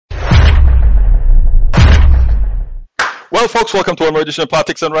Well, folks, welcome to our edition of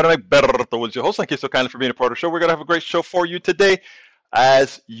Politics and Right. I'm Berto Wills, your host. Thank you so kindly for being a part of the show. We're going to have a great show for you today,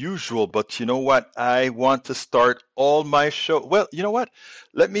 as usual. But you know what? I want to start all my show. Well, you know what?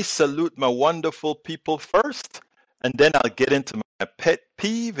 Let me salute my wonderful people first, and then I'll get into my pet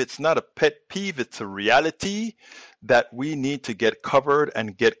peeve. It's not a pet peeve, it's a reality that we need to get covered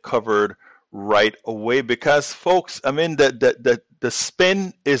and get covered right away. Because, folks, I mean, the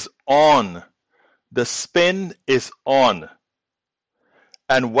spin is on. The spin is on.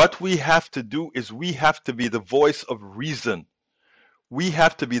 And what we have to do is we have to be the voice of reason. We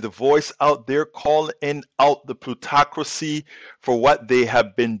have to be the voice out there calling out the plutocracy for what they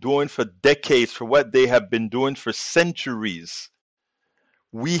have been doing for decades, for what they have been doing for centuries.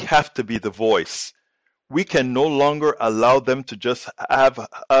 We have to be the voice. We can no longer allow them to just have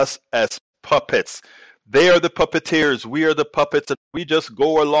us as puppets. They are the puppeteers. We are the puppets. And we just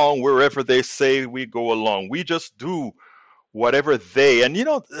go along wherever they say we go along. We just do whatever they. And you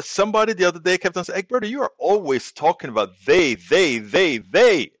know, somebody the other day kept on saying, Egberto, you are always talking about they.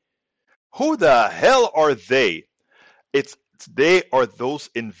 Who the hell are they? They are those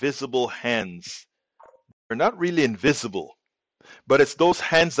invisible hands. They're not really invisible, but it's those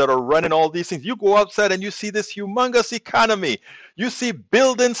hands that are running all these things. You go outside and you see this humongous economy. You see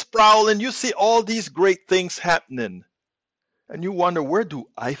buildings sprawling. You see all these great things happening. And you wonder, where do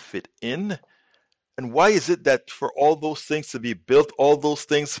I fit in? And why is it that for all those things to be built, all those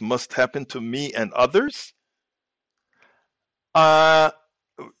things must happen to me and others?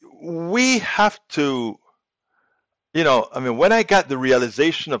 We have to, you know, I mean, when I got the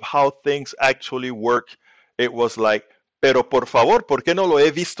realization of how things actually work, it was like, pero por favor, ¿por qué no lo he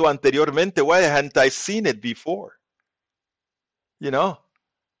visto anteriormente? Why hadn't I seen it before? You know?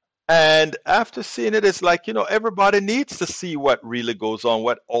 And after seeing it, it's like, you know, everybody needs to see what really goes on,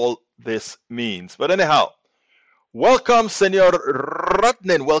 what all this means. But anyhow, welcome, Senor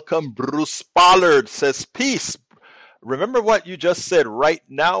Rutnin. Welcome, Bruce Pollard says peace. Remember what you just said right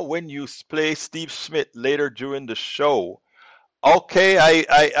now when you play Steve Schmidt later during the show. Okay,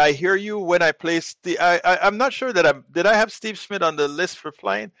 I hear you when I play Steve. I'm not sure that did I have Steve Schmidt on the list for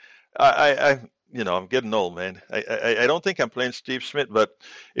playing? You know, I'm getting old, man. I don't think I'm playing Steve Schmidt, but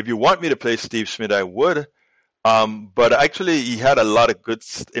if you want me to play Steve Schmidt, I would. But actually, he had a lot of good,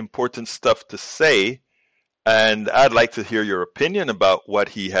 important stuff to say, and I'd like to hear your opinion about what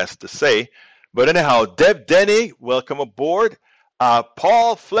he has to say. But anyhow, Deb Denny, welcome aboard.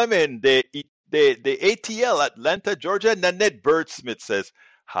 Paul Fleming, the ATL, Atlanta, Georgia. Nanette Birdsmith says,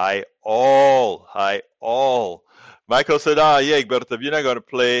 hi all. Michael said, yeah, but if you're not going to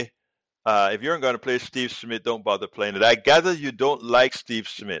play, if you're going to play Steve Schmidt, don't bother playing it. I gather you don't like Steve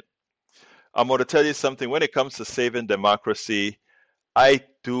Schmidt. I'm going to tell you something. When it comes to saving democracy, I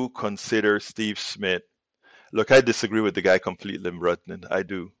do consider Steve Schmidt. Look, I disagree with the guy completely, Rutnan. I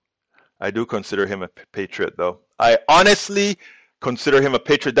do. I do consider him a patriot, though. I honestly consider him a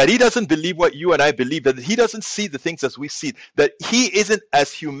patriot, that he doesn't believe what you and I believe, that he doesn't see the things as we see, that he isn't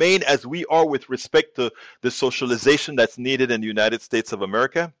as humane as we are with respect to the socialization that's needed in the United States of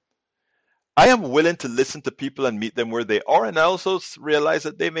America. I am willing to listen to people and meet them where they are, and I also realize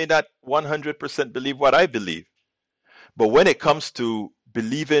that they may not 100% believe what I believe. But when it comes to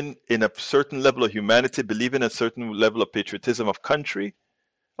believing in a certain level of humanity, believing in a certain level of patriotism of country,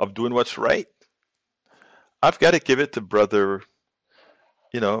 of doing what's right, I've got to give it to brother,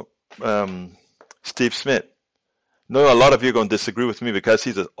 Steve Schmidt. No, a lot of you are going to disagree with me because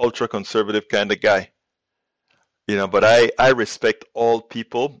he's an ultra-conservative kind of guy. But I respect all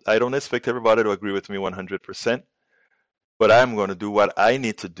people. I don't expect everybody to agree with me 100%, but I'm going to do what I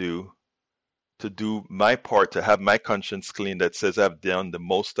need to do my part, to have my conscience clean, that says I've done the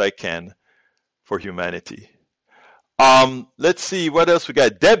most I can for humanity. Let's see what else we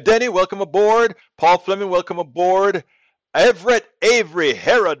got. Deb Denny, welcome aboard. Paul Fleming, welcome aboard. Everett Avery,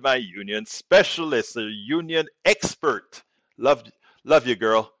 Herod, my union specialist, a union expert. Love you,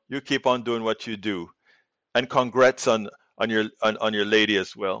 girl. You keep on doing what you do. And congrats on your lady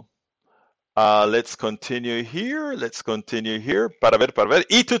as well. Let's continue here. Para ver.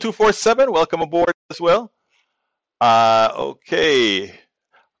 E2247, welcome aboard as well. Okay.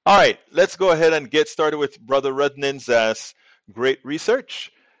 All right, let's go ahead and get started with Brother Rudnin's great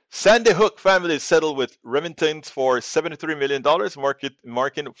research. Sandy Hook family settled with Remington for $73 million,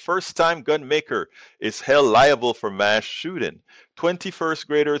 marking first-time gun maker is held liable for mass shooting. 20 first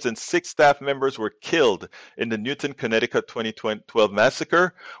graders and 6 staff members were killed in the Newton, Connecticut 2012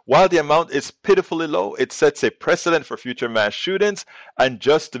 massacre. While the amount is pitifully low, it sets a precedent for future mass shootings. And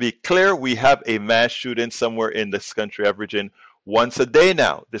just to be clear, we have a mass shooting somewhere in this country averaging once a day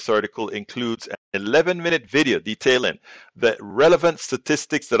now. This article includes an 11-minute video detailing the relevant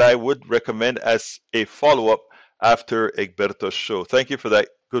statistics that I would recommend as a follow-up after Egberto's show. Thank you for that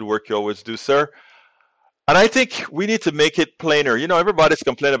good work you always do, sir. And I think we need to make it plainer. You know, everybody's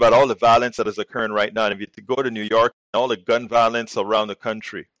complaining about all the violence that is occurring right now. And if you go to New York, all the gun violence around the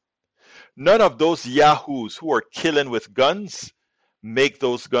country, none of those yahoos who are killing with guns make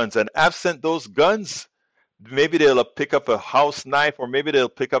those guns. And absent those guns, maybe they'll pick up a house knife or maybe they'll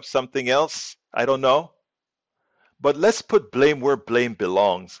pick up something else. I don't know. But let's put blame where blame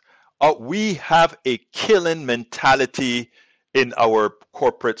belongs. We have a killing mentality in our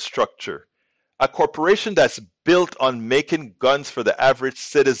corporate structure. A corporation that's built on making guns for the average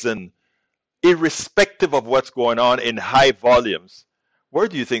citizen, irrespective of what's going on in high volumes. Where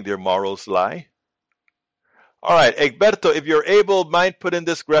do you think their morals lie? All right, Egberto, if you're able, mind putting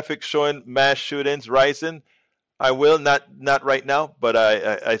this graphic showing mass shootings rising? I will, not right now, but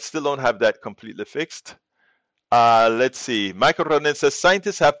I still don't have that completely fixed. Let's see. Michael Ronan says,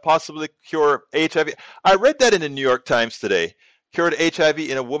 scientists have possibly cured HIV. I read that in the New York Times today. Cured HIV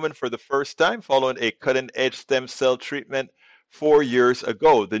in a woman for the first time following a cutting-edge stem cell treatment 4 years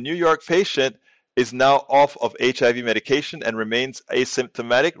ago. The New York patient is now off of HIV medication and remains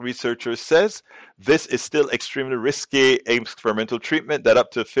asymptomatic. Researchers says this is still extremely risky experimental treatment that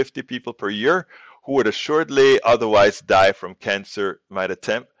up to 50 people per year who would assuredly otherwise die from cancer might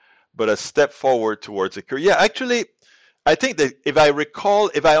attempt, but a step forward towards a cure. Yeah, actually, I think that if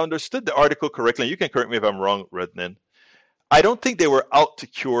I understood the article correctly, you can correct me if I'm wrong, Rednan, I don't think they were out to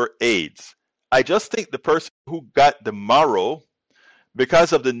cure AIDS. I just think the person who got the marrow,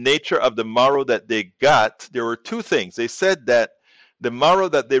 because of the nature of the marrow that they got, there were two things. They said that the marrow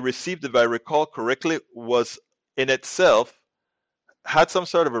that they received, if I recall correctly, was in itself had some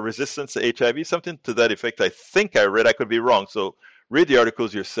sort of a resistance to HIV, something to that effect. I think I read, I could be wrong. So read the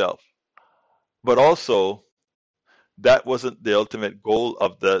articles yourself. But also, that wasn't the ultimate goal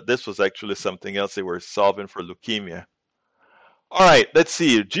of this was actually something else they were solving for leukemia. All right, let's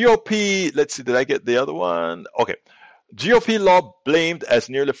see. GOP, let's see, did I get the other one? Okay. GOP law blamed as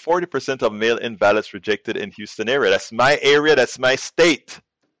nearly 40% of mail-in ballots rejected in Houston area. That's my area, that's my state.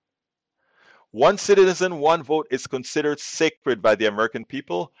 One citizen, one vote is considered sacred by the American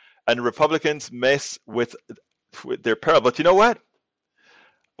people, and Republicans mess with their peril. But you know what?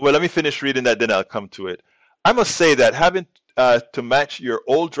 Well, let me finish reading that, then I'll come to it. I must say that having to match your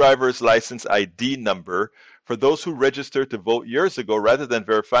old driver's license ID number for those who registered to vote years ago rather than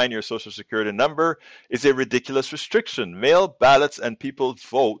verifying your social security number is a ridiculous restriction. Mail ballots and people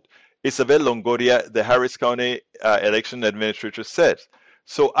vote, Isabel Longoria, the Harris County election administrator, said.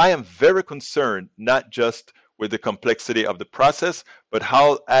 So I am very concerned, not just with the complexity of the process, but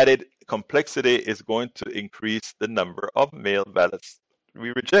how added complexity is going to increase the number of mail ballots we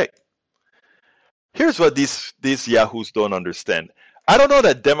reject. Here's what these yahoos don't understand. I don't know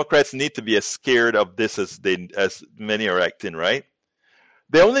that Democrats need to be as scared of this as many are acting, right?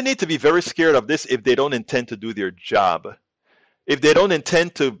 They only need to be very scared of this if they don't intend to do their job. If they don't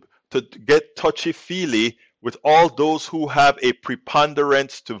intend to get touchy-feely with all those who have a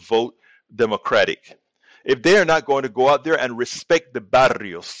preponderance to vote Democratic. If they are not going to go out there and respect the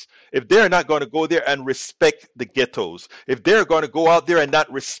barrios, if they're not going to go there and respect the ghettos, if they're going to go out there and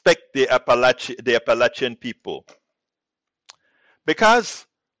not respect the Appalachian people. Because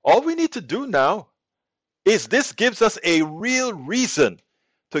all we need to do now is this gives us a real reason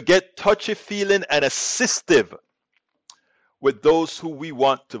to get touchy-feeling and assistive with those who we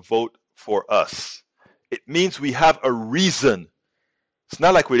want to vote for us. It means we have a reason. It's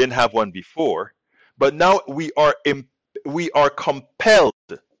not like we didn't have one before, but now we are compelled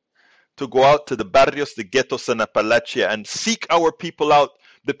to go out to the barrios, the ghettos, and Appalachia and seek our people out,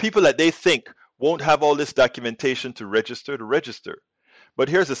 the people that they think won't have all this documentation to register. But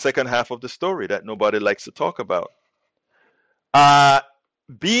here's the second half of the story that nobody likes to talk about.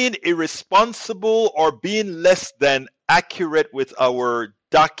 Being irresponsible or being less than accurate with our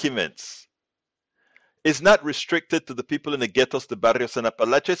documents is not restricted to the people in the ghettos, the barrios, and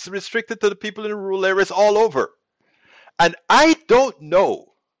Appalachia. It's restricted to the people in the rural areas all over. And I don't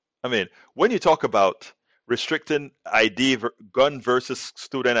know. I mean, when you talk about restricting ID, gun versus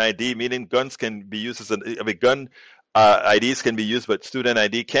student ID, meaning guns can be used as gun IDs can be used, but student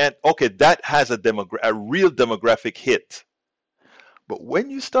ID can't. Okay, that has a real demographic hit. But when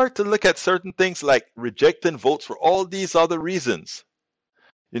you start to look at certain things like rejecting votes for all these other reasons,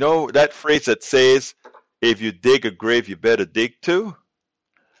 you know, that phrase that says, if you dig a grave, you better dig too.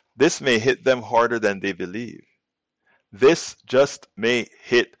 This may hit them harder than they believe. This just may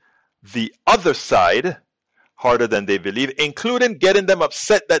hit the other side harder than they believe, including getting them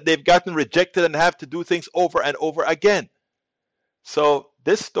upset that they've gotten rejected and have to do things over and over again. So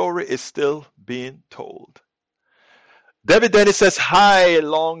this story is still being told. Debbie Dennis says, hi,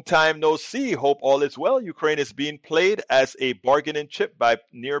 long time no see. Hope all is well. Ukraine is being played as a bargaining chip by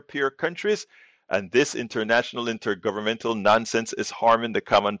near-peer countries, and this international intergovernmental nonsense is harming the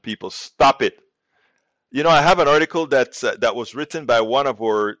common people. Stop it. You know, I have an article that was written by one of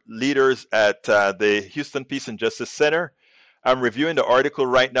our leaders at the Houston Peace and Justice Center. I'm reviewing the article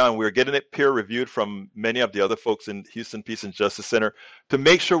right now, and we're getting it peer-reviewed from many of the other folks in Houston Peace and Justice Center to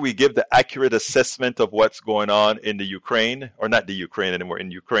make sure we give the accurate assessment of what's going on in the Ukraine, or not the Ukraine anymore, in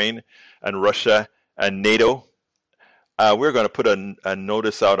Ukraine and Russia and NATO. We're going to put a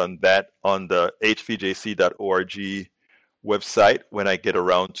notice out on that on the hvjc.org website when I get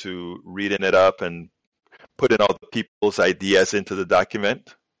around to reading it up and putting all the people's ideas into the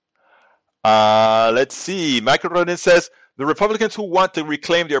document. Let's see. Michael Rodin says, the Republicans who want to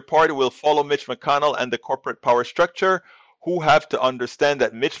reclaim their party will follow Mitch McConnell and the corporate power structure, who have to understand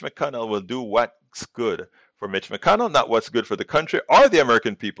that Mitch McConnell will do what's good for Mitch McConnell, not what's good for the country or the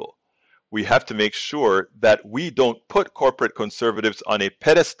American people. We have to make sure that we don't put corporate conservatives on a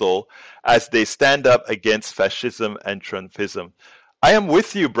pedestal as they stand up against fascism and Trumpism. I am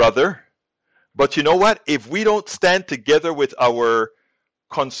with you, brother. But you know what? If we don't stand together with our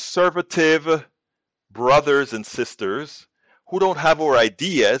conservative brothers and sisters who don't have our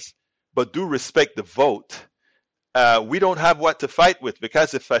ideas but do respect the vote, we don't have what to fight with,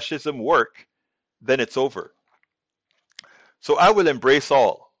 because if fascism works, then it's over. So I will embrace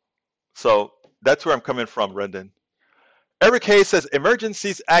all. So that's where I'm coming from, Brendan. Eric Hayes says,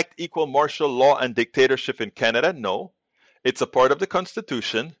 Emergencies Act equal martial law and dictatorship in Canada? No. It's a part of the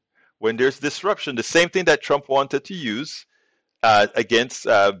Constitution. When there's disruption, the same thing that Trump wanted to use against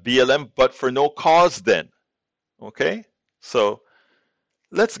BLM, but for no cause then. Okay? So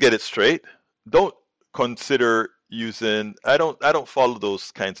let's get it straight. Don't consider using, I don't follow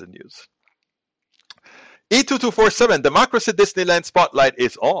those kinds of news. E2247, Democracy Disneyland Spotlight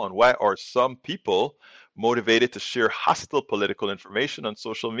is on. Why are some people motivated to share hostile political information on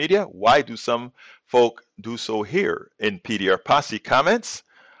social media? Why do some folk do so here? In PDR Posse comments,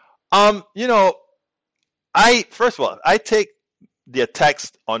 you know, first of all, I take the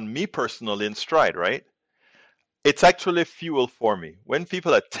attacks on me personally in stride, right? It's actually fuel for me. When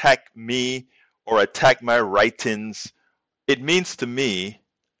people attack me or attack my writings, it means to me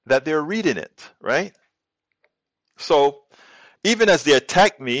that they're reading it, right? So even as they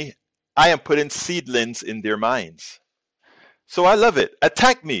attack me, I am putting seedlings in their minds. So I love it.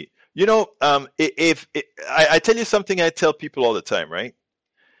 Attack me. You know, I tell you something I tell people all the time, right?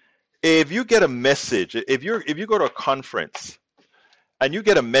 If you get a message, if you go to a conference and you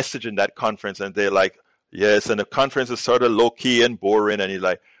get a message in that conference and they're like, yes, and the conference is sort of low key and boring, and you're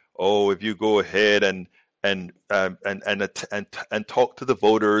like, oh, if you go ahead and talk to the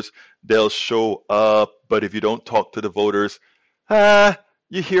voters, they'll show up. But if you don't talk to the voters,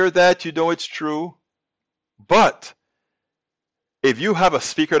 you hear that, you know it's true. But if you have a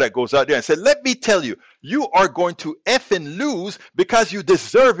speaker that goes out there and says, let me tell you, you are going to effing lose because you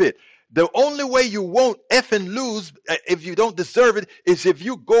deserve it. The only way you won't effing lose if you don't deserve it is if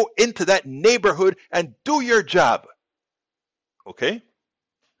you go into that neighborhood and do your job. Okay?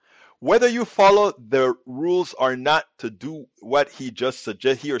 Whether you follow the rules or not to do what he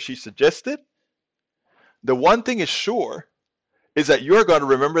or she suggested, the one thing is sure is that you're going to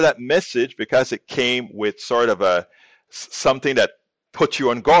remember that message because it came with sort of something that put you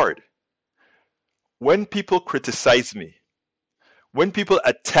on guard. When people criticize me, when people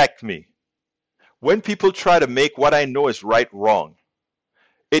attack me, when people try to make what I know is right wrong,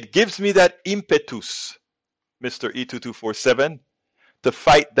 it gives me that impetus, Mr. E2247, to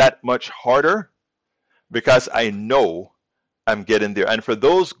fight that much harder because I know I'm getting there. And for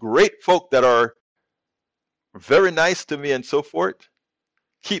those great folk that are very nice to me and so forth,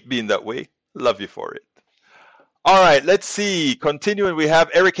 keep being that way. Love you for it. All right, let's see. Continuing, we have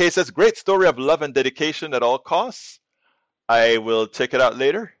Eric Hayes says, great story of love and dedication at all costs. I will check it out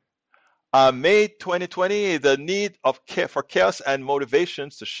later. May 2020, the need for chaos and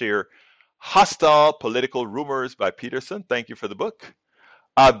motivations to share hostile political rumors by Peterson. Thank you for the book.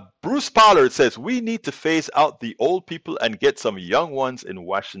 Bruce Pollard says, we need to phase out the old people and get some young ones in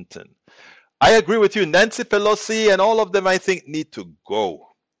Washington. I agree with you. Nancy Pelosi and all of them, I think, need to go.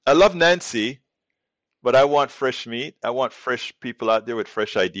 I love Nancy, but I want fresh meat. I want fresh people out there with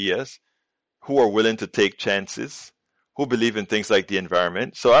fresh ideas who are willing to take chances, who believe in things like the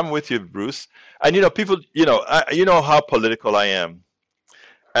environment. So I'm with you, Bruce. And, you know, people, you know how political I am.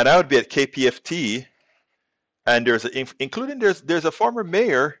 And I would be at KPFT And there's a former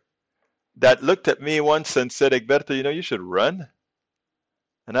mayor that looked at me once and said, Egberto, you should run.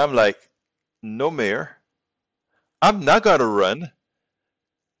 And I'm like, no, mayor, I'm not going to run.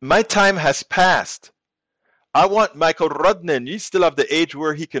 My time has passed. I want Michael Rodnan. He's still of the age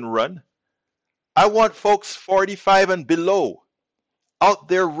where he can run. I want folks 45 and below out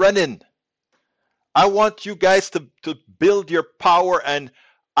there running. I want you guys to build your power, and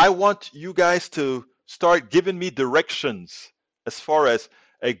I want you guys to start giving me directions as far as,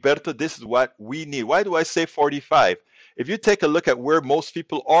 Egberto, this is what we need. Why do I say 45? If you take a look at where most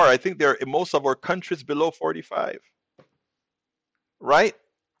people are, I think they're in most of our countries below 45, right?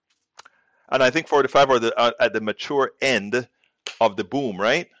 And I think 45 are at the mature end of the boom,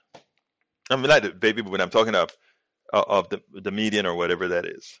 right? I mean, not the baby boom. I'm talking of the median or whatever that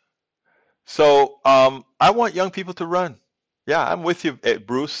is. So I want young people to run. Yeah, I'm with you,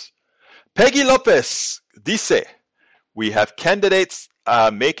 Bruce. Peggy Lopez dice, we have candidates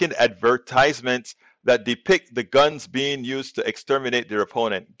making advertisements that depict the guns being used to exterminate their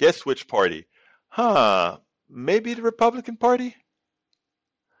opponent. Guess which party? Maybe the Republican Party?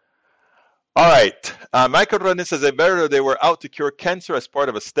 All right. Michael Ronin says, they were out to cure cancer as part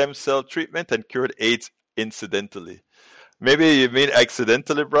of a stem cell treatment and cured AIDS incidentally. Maybe you mean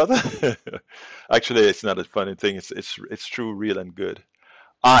accidentally, brother? Actually, it's not a funny thing. It's true, real, and good.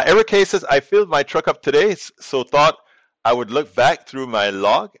 Eric Hayes says, I filled my truck up today, so thought I would look back through my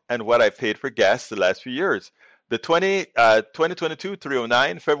log and what I paid for gas the last few years. The 2022,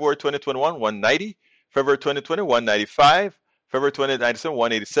 309, February 2021, 190, February 2020, 195, February 2097,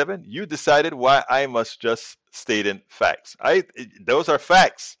 187. You decided why I must just state in facts. Those are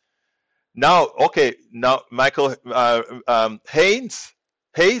facts. Now, okay, now Michael Eric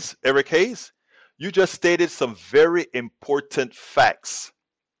Hayes, you just stated some very important facts.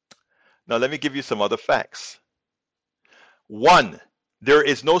 Now, let me give you some other facts. 1, there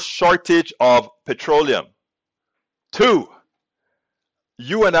is no shortage of petroleum. 2,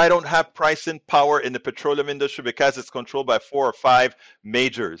 you and I don't have pricing power in the petroleum industry because it's controlled by 4 or 5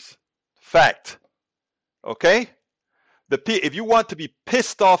 majors. Fact. Okay? If you want to be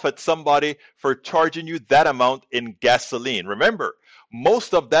pissed off at somebody for charging you that amount in gasoline, remember,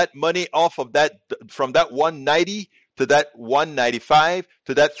 most of that money off of that, from that 190 to that 195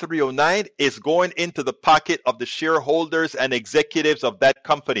 to that 309 is going into the pocket of the shareholders and executives of that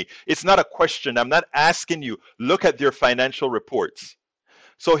company. It's not a question. I'm not asking you. Look at their financial reports.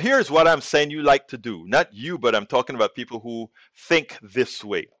 So here's what I'm saying you like to do. Not you, but I'm talking about people who think this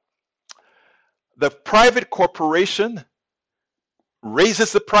way. The private corporation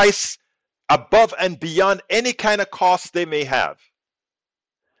raises the price above and beyond any kind of cost they may have.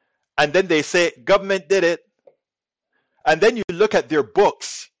 And then they say, government did it. And then you look at their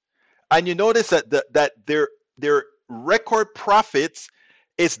books and you notice that their record profits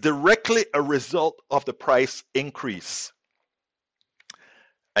is directly a result of the price increase.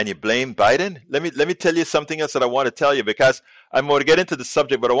 And you blame Biden? Let me tell you something else that I want to tell you, because I'm going to get into the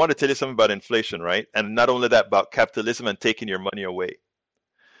subject, but I want to tell you something about inflation, right? And not only that, about capitalism and taking your money away.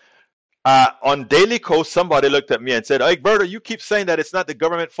 On Daily Kos, somebody looked at me and said, Egberto, you keep saying that it's not the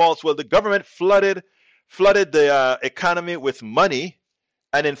government's fault. Well, the government flooded the economy with money,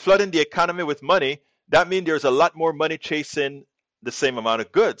 and in flooding the economy with money, that means there's a lot more money chasing the same amount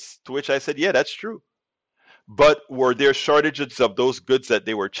of goods. To which I said, yeah, that's true. But were there shortages of those goods that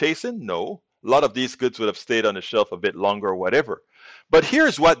they were chasing? No. A lot of these goods would have stayed on the shelf a bit longer or whatever. But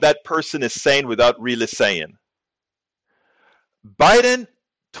here's what that person is saying without really saying. Biden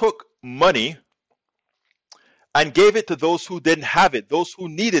took money and gave it to those who didn't have it, those who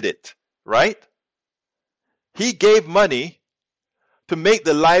needed it, right? He gave money to make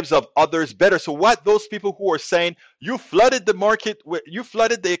the lives of others better. So what those people who are saying, you flooded the market, you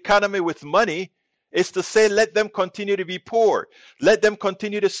flooded the economy with money, is to say, let them continue to be poor. Let them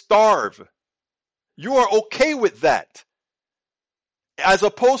continue to starve. You are okay with that. As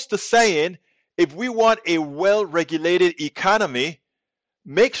opposed to saying, if we want a well-regulated economy,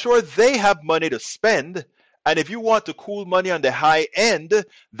 make sure they have money to spend. And if you want to cool money on the high end,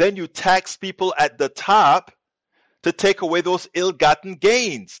 then you tax people at the top to take away those ill-gotten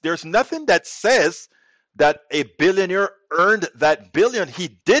gains. There's nothing that says that a billionaire earned that billion.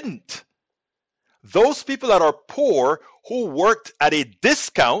 He didn't. Those people that are poor who worked at a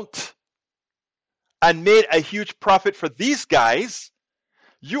discount and made a huge profit for these guys,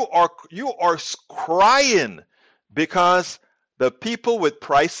 you are crying because the people with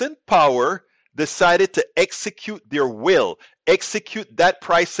price and power decided to execute their will, execute that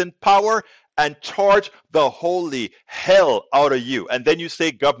price and power, and charge the holy hell out of you. And then you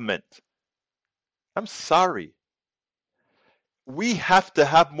say government. I'm sorry. We have to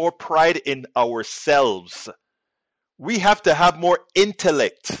have more pride in ourselves. We have to have more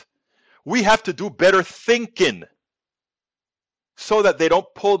intellect. We have to do better thinking so that they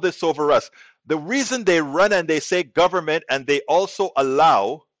don't pull this over us. The reason they run and they say government and they also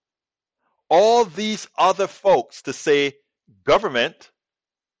allow all these other folks to say government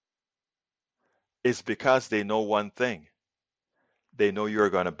is because they know one thing. They know you're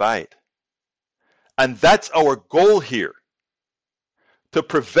going to buy it. And that's our goal here, to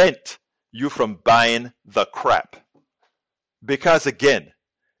prevent you from buying the crap. Because again,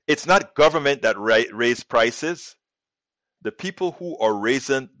 it's not government that raise prices. The people who are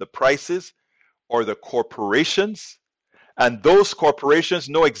raising the prices are the corporations, and those corporations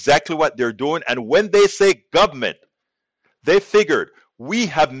know exactly what they're doing. And when they say government, they figured we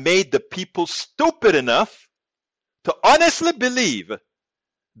have made the people stupid enough to honestly believe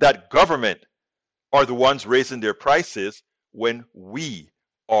that government are the ones raising their prices when we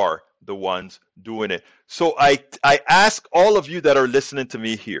are the ones doing it. So I ask all of you that are listening to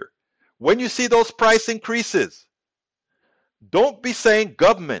me here, when you see those price increases, don't be saying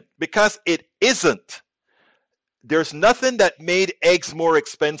government, because it isn't. There's nothing that made eggs more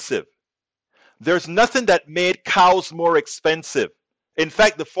expensive. There's nothing that made cows more expensive. In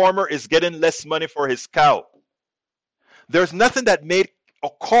fact, the farmer is getting less money for his cow. There's nothing that made a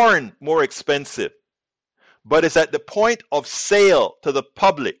corn more expensive. But it's at the point of sale to the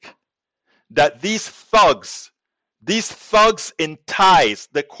public that these thugs in ties,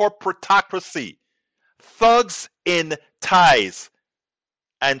 the corporatocracy, thugs in ties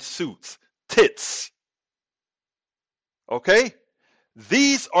and suits, tits, okay?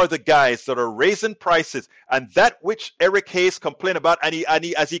 These are the guys that are raising prices, and that which Eric Hayes complained about, and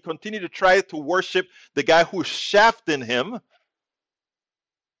he as he continued to try to worship the guy who's shafting him,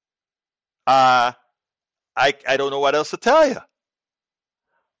 I don't know what else to tell you.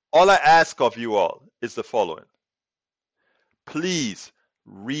 All I ask of you all is the following. Please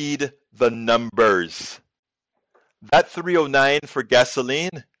read the numbers. That 309 for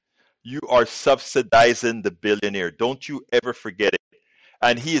gasoline, you are subsidizing the billionaire. Don't you ever forget it.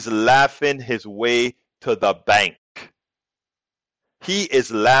 And he is laughing his way to the bank. He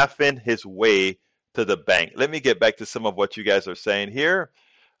is laughing his way to the bank. Let me get back to some of what you guys are saying here.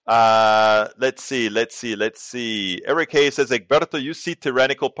 Let's see. Eric Hayes says, Egberto, you see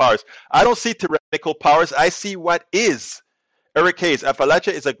tyrannical powers. I don't see tyrannical powers. I see what is. Eric Hayes,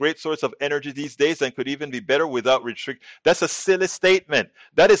 Appalachia is a great source of energy these days and could even be better without restrict. That's a silly statement.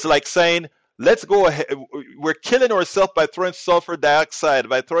 That is like saying, let's go ahead. We're killing ourselves by throwing sulfur dioxide,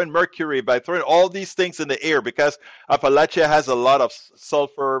 by throwing mercury, by throwing all these things in the air, because Appalachia has a lot of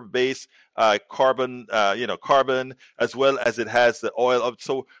sulfur-based carbon, carbon, as well as it has the oil.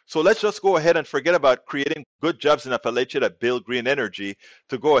 So let's just go ahead and forget about creating good jobs in Appalachia that build green energy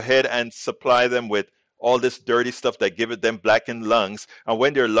to go ahead and supply them with all this dirty stuff that give them blackened lungs. And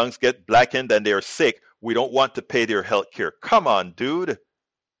when their lungs get blackened and they're sick, we don't want to pay their health care. Come on, dude.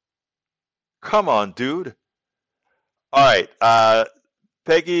 Come on, dude. All right.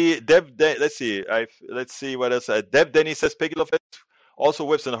 Peggy, let's see what else. Deb Denny says, Peggy Lopez also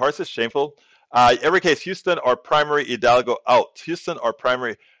whips and horses. Shameful. Every case, Houston or primary, Hidalgo out. Houston or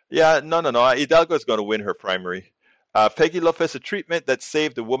primary. Yeah, no. Hidalgo is going to win her primary. Peggy Lopez, the treatment that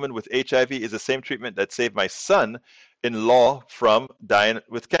saved the woman with HIV is the same treatment that saved my son-in-law from dying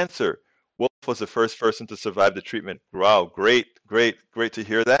with cancer. Wolf was the first person to survive the treatment. Wow, great to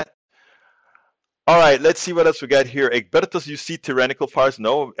hear that. All right, let's see what else we got here. Egbertos, you see tyrannical powers?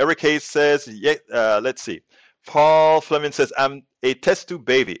 No. Eric Hayes says, yeah, let's see. Paul Fleming says, I'm a test tube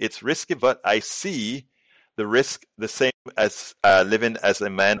baby. It's risky, but I see the risk the same as living as a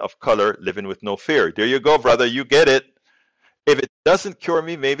man of color, living with no fear. There you go, brother. You get it. If it doesn't cure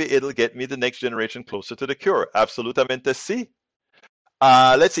me, maybe it'll get me the next generation closer to the cure. Absolutamente sí.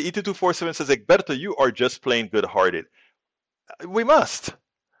 Let's see. E2247 says, Egberto, you are just plain good-hearted. We must.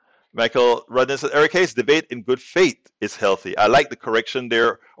 Michael Rudden says, Eric Hayes, debate in good faith is healthy. I like the correction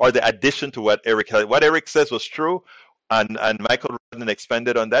there, or the addition to what Eric says was true, and Michael Rudden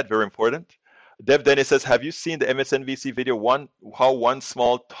expanded on that. Very important. Dev Dennis says, have you seen the MSNBC video, how one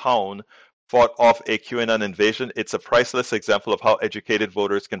small town fought off a QAnon invasion? It's a priceless example of how educated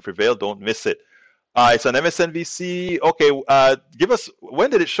voters can prevail. Don't miss it. It's on MSNBC. Okay, give us, when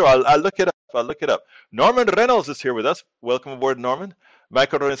did it show? I'll look it up. Norman Reynolds is here with us. Welcome aboard, Norman.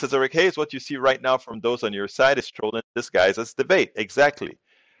 Michael Rowan says, Eric Hayes, what you see right now from those on your side is trolling disguised as debate. Exactly.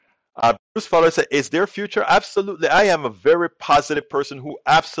 Bruce Fowler said, "Is there future?" Absolutely. I am a very positive person who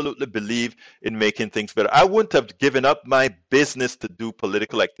absolutely believe in making things better. I wouldn't have given up my business to do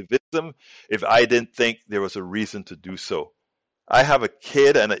political activism if I didn't think there was a reason to do so. I have a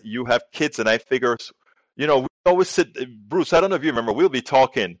kid and you have kids, and I figure, we always sit, Bruce, I don't know if you remember, we'll be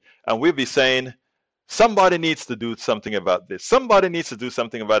talking and we'll be saying, somebody needs to do something about this. Somebody needs to do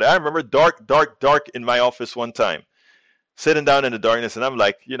something about it. I remember dark in my office one time, sitting down in the darkness, and I'm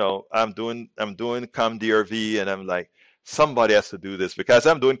like, I'm doing ComDRV, and I'm like, somebody has to do this because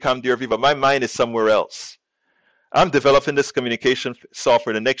I'm doing ComDRV, but my mind is somewhere else. I'm developing this communication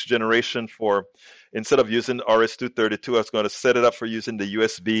software, the next generation for, instead of using RS-232, I was going to set it up for using the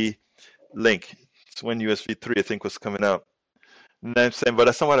USB link. It's when USB 3, I think, was coming out. And I'm saying, but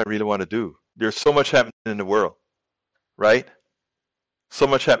that's not what I really want to do. There's so much happening in the world, right? So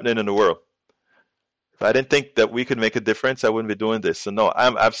much happening in the world. If I didn't think that we could make a difference, I wouldn't be doing this. So no,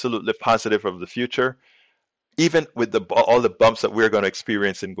 I'm absolutely positive of the future, even with all the bumps that we're going to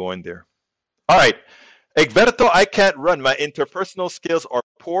experience in going there. All right. Egberto, I can't run. My interpersonal skills are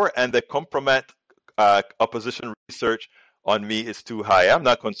poor, and the compromat opposition research on me is too high. I'm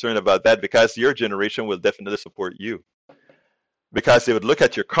not concerned about that because your generation will definitely support you. Because they would look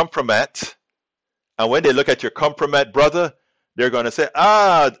at your compromat, and when they look at your compromat, brother, they're going to say,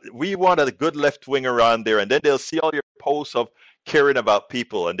 we want a good left wing around there. And then they'll see all your posts of caring about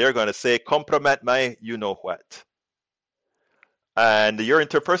people, and they're going to say, compromat my you-know-what. And your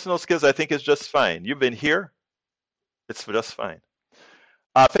interpersonal skills, I think, is just fine. You've been here. It's just fine.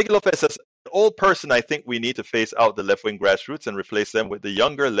 Figgy Lopez says, an old person, I think we need to phase out the left-wing grassroots and replace them with the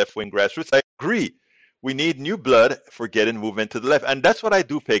younger left-wing grassroots. I agree. We need new blood for getting movement to the left. And that's what I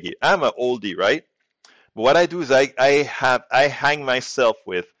do, Peggy. I'm an oldie, right? But what I do is I hang myself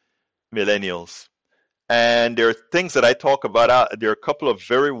with millennials. And there are things that I talk about. There are a couple of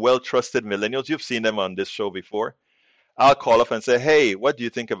very well-trusted millennials. You've seen them on this show before. I'll call up and say, hey, what do you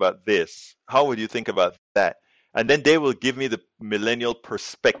think about this? How would you think about that? And then they will give me the millennial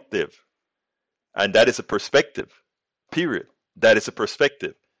perspective. And that is a perspective, period. That is a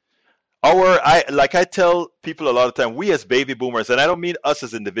perspective. Like I tell people a lot of time, we as baby boomers, and I don't mean us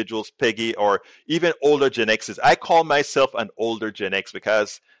as individuals, Peggy, or even older Gen Xs. I call myself an older Gen X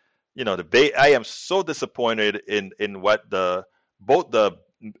because, I am so disappointed in what both the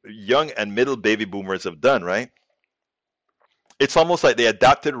young and middle baby boomers have done, right? It's almost like they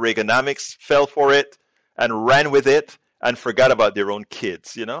adopted Reaganomics, fell for it, and ran with it, and forgot about their own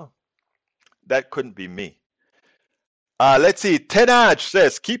kids, That couldn't be me. Let's see. Tenaj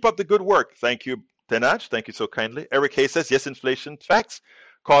says, keep up the good work. Thank you, Tenaj. Thank you so kindly. Eric Hayes says, yes, inflation facts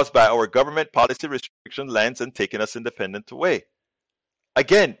caused by our government policy restriction lands and taking us independent away.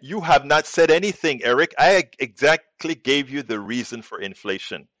 Again, you have not said anything, Eric. I exactly gave you the reason for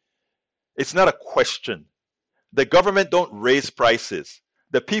inflation. It's not a question. The government don't raise prices.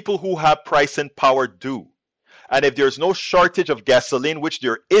 The people who have pricing power do. And if there's no shortage of gasoline, which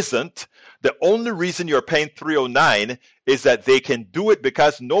there isn't, the only reason you're paying $3.09 is that they can do it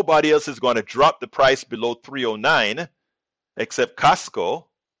because nobody else is going to drop the price below $3.09 except Costco.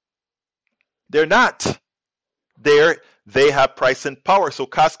 They're not. They have pricing power. So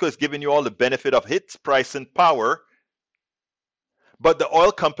Costco is giving you all the benefit of its pricing power. But the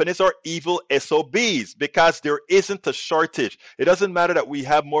oil companies are evil SOBs because there isn't a shortage. It doesn't matter that we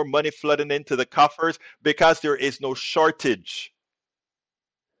have more money flooding into the coffers because there is no shortage.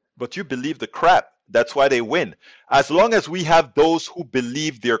 But you believe the crap. That's why they win. As long as we have those who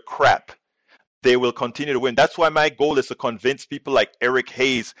believe their crap, they will continue to win. That's why my goal is to convince people like Eric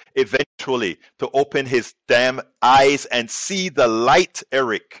Hayes eventually to open his damn eyes and see the light,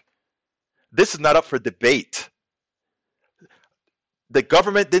 Eric. This is not up for debate. The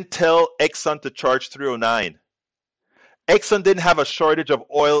government didn't tell Exxon to charge $3.09. Exxon didn't have a shortage of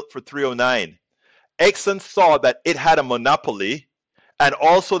oil for $3.09. Exxon saw that it had a monopoly and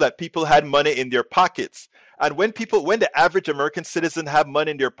also that people had money in their pockets. And when the average American citizen have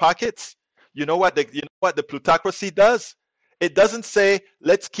money in their pockets, you know what the plutocracy does? It doesn't say,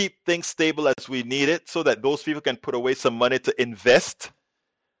 let's keep things stable as we need it so that those people can put away some money to invest.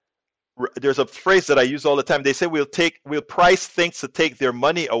 There's a phrase that I use all the time. They say we'll price things to take their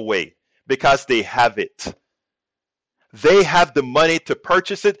money away because they have it. They have the money to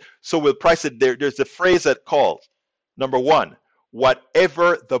purchase it, so we'll price it. There's a phrase that calls, number one,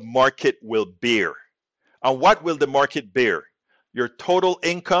 whatever the market will bear. And what will the market bear? Your total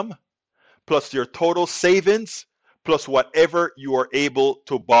income plus your total savings plus whatever you are able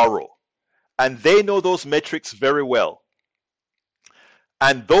to borrow. And they know those metrics very well.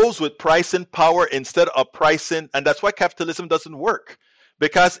 And those with pricing power instead of pricing, and that's why capitalism doesn't work.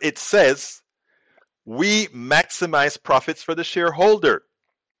 because it says we maximize profits for the shareholder.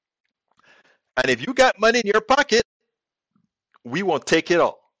 And if you got money in your pocket, we won't take it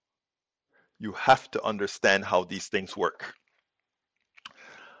all. You have to understand how these things work.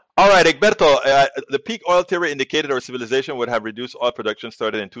 All right, Egberto, the peak oil theory indicated our civilization would have reduced oil production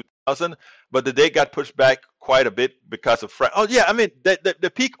started in 2000, but the date got pushed back quite a bit because of oh yeah, I mean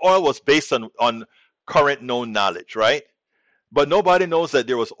the peak oil was based on current known knowledge, right? But nobody knows that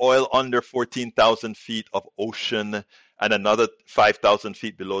there was oil under 14,000 feet of ocean and another 5,000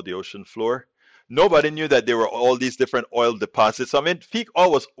 feet below the ocean floor. Nobody knew that there were all these different oil deposits. I mean, peak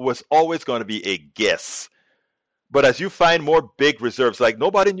oil was always going to be a guess. But as you find more big reserves, like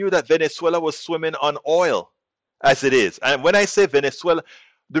nobody knew that Venezuela was swimming on oil as it is. And when I say Venezuela,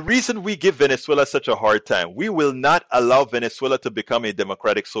 the reason we give Venezuela such a hard time, we will not allow Venezuela to become a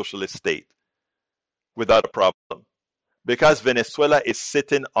democratic socialist state without a problem. Because Venezuela is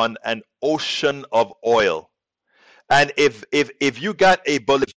sitting on an ocean of oil. And if you got a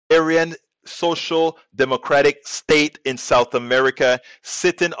Bolivarian social democratic state in South America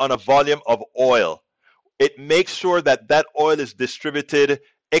sitting on a volume of oil, it makes sure that that oil is distributed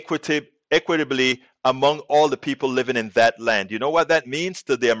equitably among all the people living in that land. You know what that means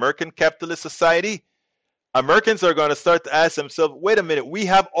to the American capitalist society? Americans are going to start to ask themselves, wait a minute, we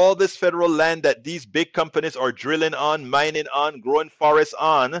have all this federal land that these big companies are drilling on, mining on, growing forests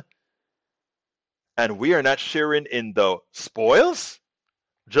on, and we are not sharing in the spoils?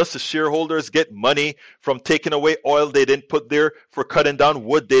 Just as shareholders get money from taking away oil they didn't put there, for cutting down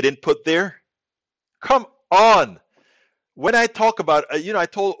wood they didn't put there? Come on. When I talk about, I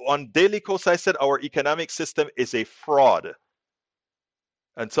told on Daily Kos, I said our economic system is a fraud.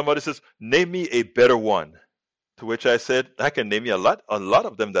 And somebody says, name me a better one. To which I said, I can name you a lot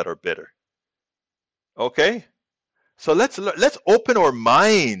of them that are better. Okay? So let's open our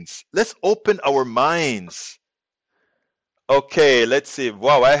minds. Let's open our minds. Okay, let's see.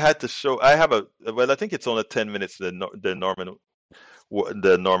 Wow, I think it's only 10 minutes, the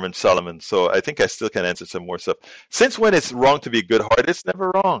Norman Solomon. So I think I still can answer some more stuff. Since when it's wrong to be good-hearted? It's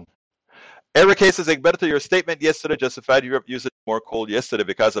never wrong. Eric Hayes says, Egberto, your statement yesterday justified Europe using more coal yesterday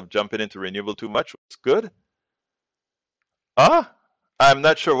because of jumping into renewable too much. Was good? I'm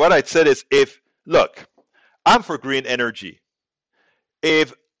not sure. What I said is, look, I'm for green energy.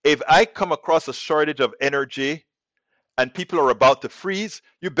 If I come across a shortage of energy and people are about to freeze,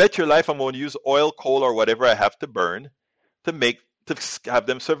 you bet your life I'm going to use oil, coal, or whatever I have to burn to have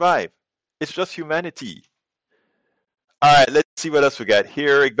them survive. It's just humanity. All right, let's see what else we got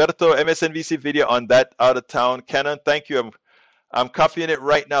here. Egberto, MSNBC video on that out of town Canon. Thank you. I'm copying it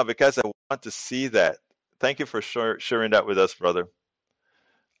right now because I want to see that. Thank you for sharing that with us, brother.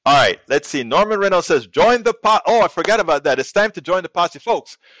 All right, let's see. Norman Reynolds says, join the posse. Oh, I forgot about that. It's time to join the posse.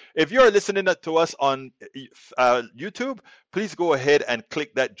 Folks, if you're listening to us on YouTube, please go ahead and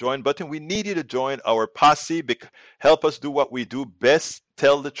click that join button. We need you to join our posse. Help us do what we do best,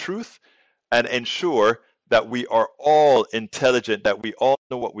 tell the truth, and ensure that we are all intelligent, that we all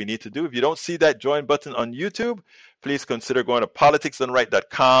know what we need to do. If you don't see that join button on YouTube, please consider going to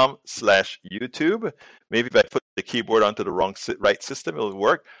politicsdoneright.com/YouTube. Maybe if I put the keyboard onto the right system, it'll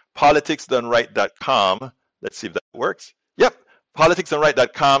work. Politicsdoneright.com. Let's see if that works. Yep.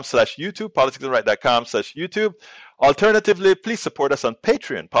 Politicsdoneright.com/YouTube. Politicsdoneright.com/YouTube. Alternatively, please support us on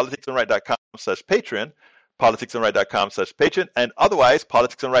Patreon. Politicsdoneright.com/Patreon. Politicsdoneright.com/Patreon. And otherwise,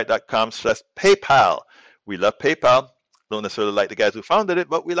 politicsdoneright.com/PayPal. We love PayPal. Don't necessarily like the guys who founded it,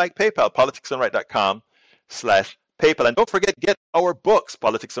 but we like PayPal. Politicsdoneright.com/PayPal. And don't forget, get our books.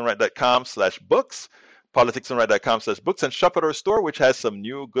 Politicsdoneright.com/books. Politicsdoneright.com/books. And shop at our store, which has some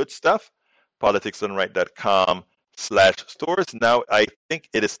new good stuff. Politicsdoneright.com/stores. Now, I think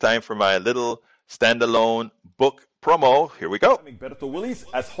it is time for my little standalone book promo. Here we go. I'm Egberto Willies,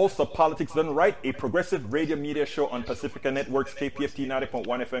 as host of Politics Done Right, a progressive radio media show on Pacifica Network's KPFT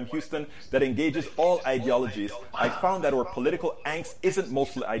 90.1 FM Houston that engages all ideologies. I found that our political angst isn't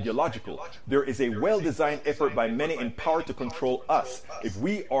mostly ideological. There is a well-designed effort by many in power to control us. If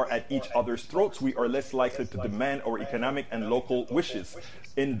we are at each other's throats, we are less likely to demand our economic and local wishes.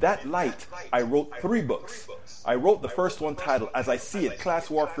 In that light, I wrote 3 books. I wrote the first one titled, As I See It, Class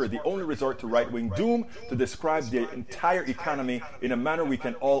Warfare, the Only Resort to Right-Wing Doom, to describe the entire economy in a manner we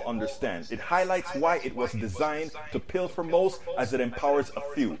can all understand. It highlights why it was designed to pilfer most as it empowers a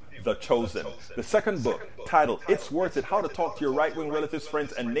few. The Chosen. The second book, titled It's Worth It, How to Talk to Your Right-Wing Relatives,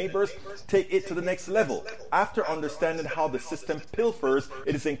 Friends, and Neighbors, take it to the next level. After understanding how the system pilfers,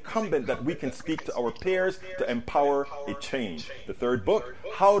 it is incumbent that we can speak to our peers to empower a change. The third book,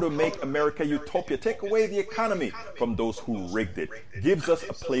 How to Make America Utopia, Take Away the Economy from Those Who Rigged It, gives us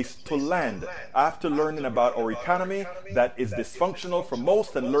a place to land. After learning about our economy that is dysfunctional for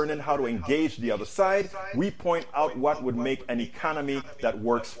most and learning how to engage the other side, we point out what would make an economy that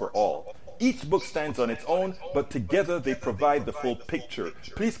works for all. Each book stands on its own, but together they provide the full picture.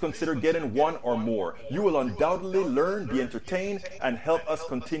 Please consider getting one or more. You will undoubtedly learn, be entertained, and help us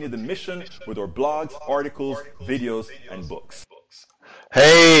continue the mission with our blogs, articles, videos, and books.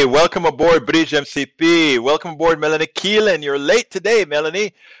 Hey, welcome aboard, Bridge MCP. Welcome aboard, Melanie Keelan. You're late today,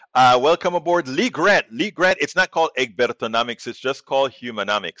 Melanie. Welcome aboard, Lee Grant. Lee Grant, it's not called Egbertonomics, it's just called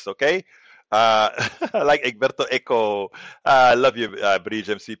Humanomics, okay? Like Egberto Eco. I love you, Bridge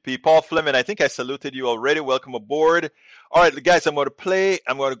MCP. Paul Fleming, I think I saluted you already. Welcome aboard. All right, guys, I'm going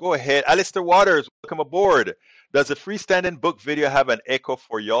to go ahead. Alistair Waters, welcome aboard. Does a freestanding book video have an echo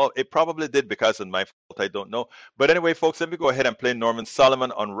for y'all? It probably did because of my fault. I don't know. But anyway, folks, let me go ahead and play Norman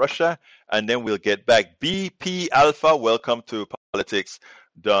Solomon on Russia, and then we'll get back. BP Alpha, welcome to Politics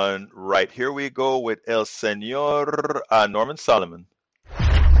Done Right. Here we go with El Senor Norman Solomon.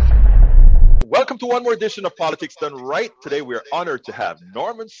 Welcome to one more edition of Politics Done Right. Today we are honored to have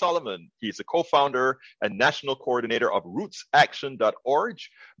Norman Solomon. He's a co-founder and national coordinator of rootsaction.org.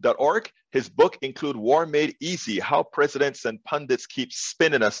 His book include War Made Easy, How Presidents and Pundits Keep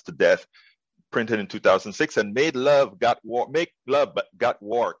Spinning Us to Death, printed in 2006, and Make Love Got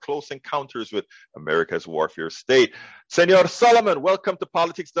War, Close Encounters with America's Warfare State. Senor Solomon, welcome to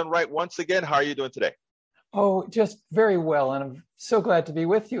Politics Done Right once again. How are you doing today? Oh, just very well, and I'm so glad to be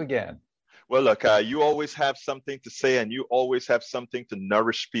with you again. Well, look, you always have something to say, and you always have something to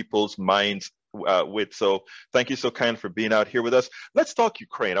nourish people's minds with. So thank you so kind for being out here with us. Let's talk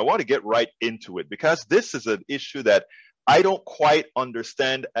Ukraine. I want to get right into it because this is an issue that I don't quite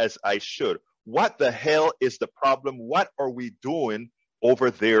understand as I should. What the hell is the problem? What are we doing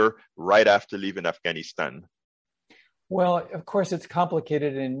over there right after leaving Afghanistan? Well, of course, it's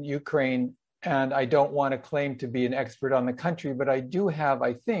complicated in Ukraine, and I don't want to claim to be an expert on the country, but I do have,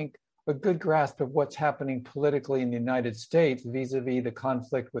 I think, a good grasp of what's happening politically in the United States vis-a-vis the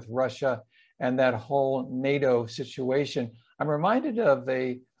conflict with Russia and that whole NATO situation. I'm reminded of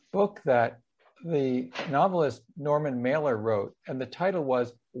a book that the novelist Norman Mailer wrote, and the title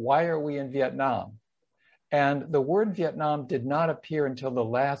was, Why Are We in Vietnam? And the word Vietnam did not appear until the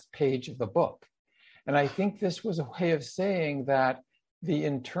last page of the book. And I think this was a way of saying that the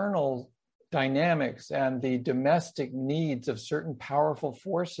internal dynamics and the domestic needs of certain powerful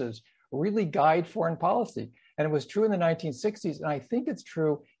forces really guide foreign policy. And it was true in the 1960s, and I think it's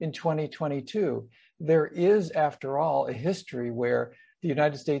true in 2022. There is, after all, a history where the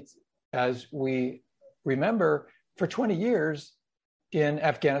United States, as we remember, for 20 years in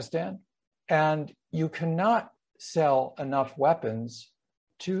Afghanistan, and you cannot sell enough weapons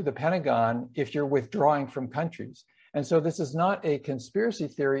to the Pentagon if you're withdrawing from countries. And so this is not a conspiracy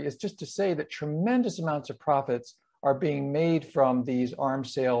theory. It's just to say that tremendous amounts of profits are being made from these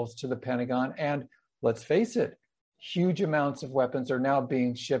arms sales to the Pentagon. And let's face it, huge amounts of weapons are now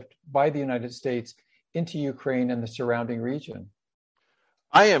being shipped by the United States into Ukraine and the surrounding region.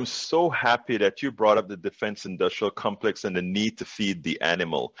 I am so happy that you brought up the defense industrial complex and the need to feed the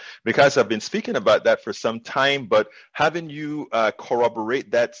animal, because I've been speaking about that for some time, but having you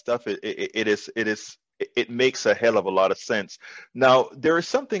corroborate that stuff, it makes a hell of a lot of sense. Now, there is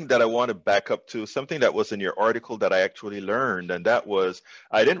something that I want to back up to, something that was in your article that I actually learned, and that was,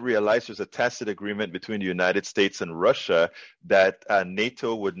 I didn't realize there's a tacit agreement between the United States and Russia that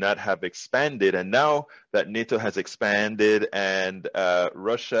NATO would not have expanded. And now that NATO has expanded and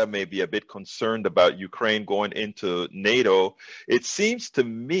Russia may be a bit concerned about Ukraine going into NATO, it seems to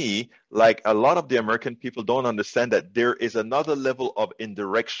me like a lot of the American people don't understand that there is another level of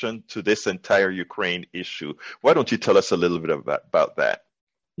indirection to this entire Ukraine issue. Why don't you tell us a little bit about that?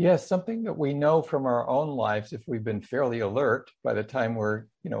 Yes, something that we know from our own lives, if we've been fairly alert by the time we're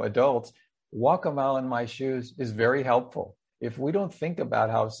adults, walk a mile in my shoes is very helpful. If we don't think about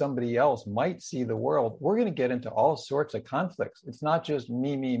how somebody else might see the world, we're going to get into all sorts of conflicts. It's not just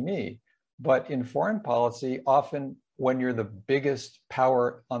me. But in foreign policy, often when you're the biggest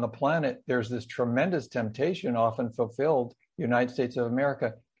power on the planet, there's this tremendous temptation, often fulfilled, United States of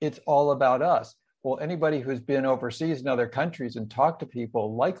America, it's all about us. Well, anybody who's been overseas in other countries and talked to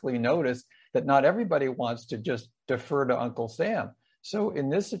people likely noticed that not everybody wants to just defer to Uncle Sam. So in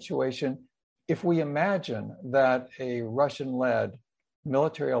this situation, if we imagine that a Russian-led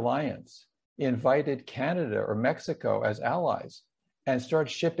military alliance invited Canada or Mexico as allies and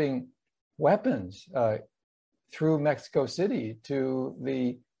started shipping weapons through Mexico City to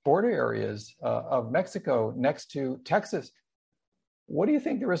the border areas of Mexico next to Texas, what do you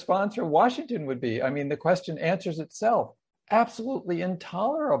think the response from Washington would be? I mean, the question answers itself. Absolutely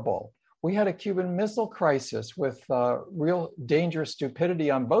intolerable. We had a Cuban Missile Crisis with real dangerous stupidity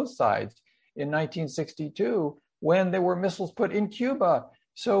on both sides in 1962 when there were missiles put in Cuba.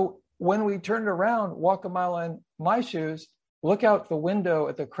 So when we turned around, walk a mile in my shoes, look out the window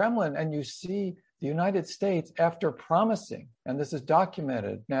at the Kremlin, and you see the United States, after promising, and this is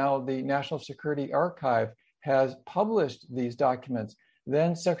documented, now the National Security Archive has published these documents.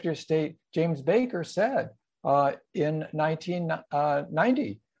 Then Secretary of State James Baker said in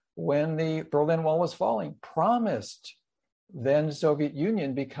 1990, when the Berlin Wall was falling, promised then Soviet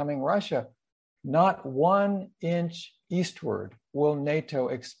Union becoming Russia, not 1 inch eastward will NATO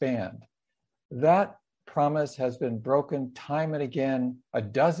expand. That promise has been broken time and again, a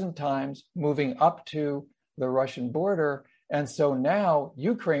dozen times, moving up to the Russian border. And so now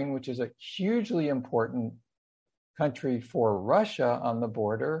Ukraine, which is a hugely important country for Russia on the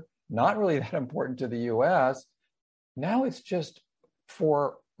border, not really that important to the US, now it's just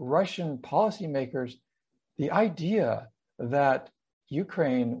for Russian policymakers, the idea that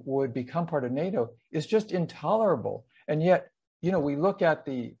Ukraine would become part of NATO is just intolerable. And yet, you know, we look at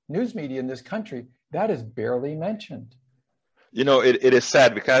the news media in this country, that is barely mentioned. You know, it is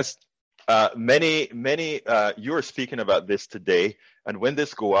sad because many, you are speaking about this today. And when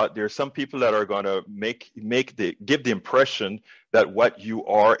this go out, there are some people that are going to give the impression that what you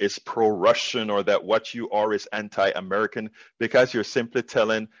are is pro-Russian or that what you are is anti-American because you're simply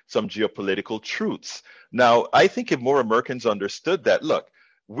telling some geopolitical truths. Now, I think if more Americans understood that, look,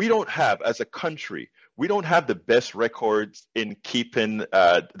 we don't have, as a country, we don't have the best records in keeping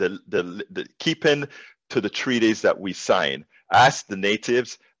keeping to the treaties that we sign. Ask the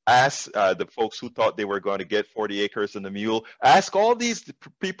natives. Ask the folks who thought they were going to get 40 acres and a mule. Ask all these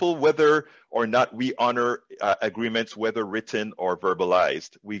people whether or not we honor agreements, whether written or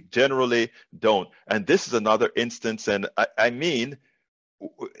verbalized. We generally don't. And this is another instance. And I mean,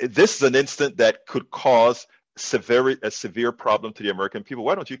 this is an instance that could cause a severe problem to the American people.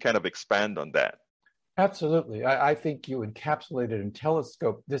 Why don't you kind of expand on that? Absolutely. I think you encapsulated and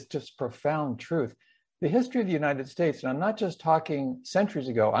telescoped this just profound truth. The history of the United States, and I'm not just talking centuries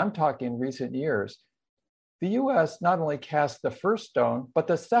ago, I'm talking recent years, the US not only cast the first stone, but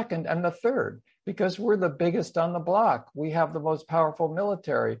the second and the third, because we're the biggest on the block. We have the most powerful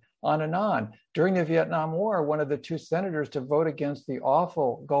military, on and on. During the Vietnam War, one of the 2 senators to vote against the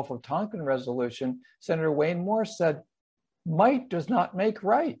awful Gulf of Tonkin resolution, Senator Wayne Morse, said, might does not make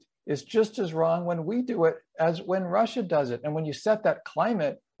right. It's just as wrong when we do it as when Russia does it. And when you set that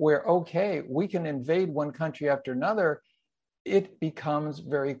climate where, okay, we can invade one country after another, it becomes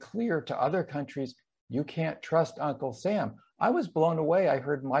very clear to other countries, you can't trust Uncle Sam. I was blown away. I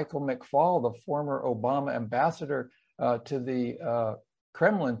heard Michael McFaul, the former Obama ambassador to the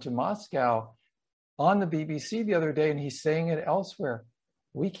Kremlin, to Moscow, on the BBC the other day, and he's saying it elsewhere.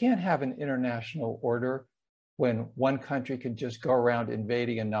 We can't have an international order when one country can just go around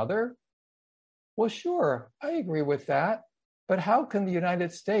invading another. Well, sure, I agree with that. But how can the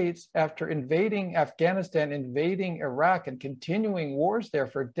United States, after invading Afghanistan, invading Iraq, and continuing wars there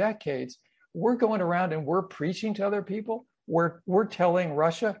for decades, we're going around and we're preaching to other people? We're telling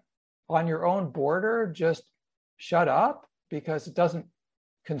Russia, on your own border, just shut up because it doesn't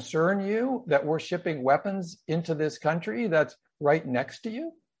concern you that we're shipping weapons into this country that's right next to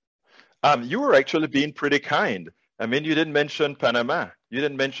you? You were actually being pretty kind. I mean, you didn't mention Panama. You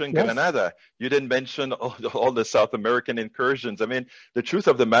didn't mention Grenada. You didn't mention all the South American incursions. I mean, the truth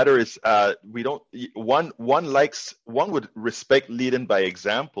of the matter is, we don't. One would respect leading by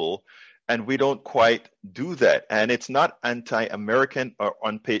example, and we don't quite do that. And it's not anti-American or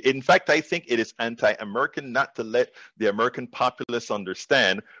unpaid. In fact, I think it is anti-American not to let the American populace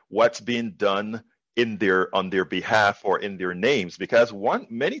understand what's being done on their behalf or in their names. Because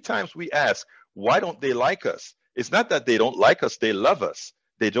many times we ask, why don't they like us? It's not that they don't like us, they love us.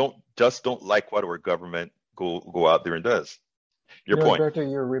 They don't like what our government go out there and does. Your point. Roberto,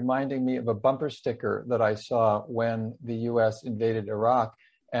 you're reminding me of a bumper sticker that I saw when the US invaded Iraq,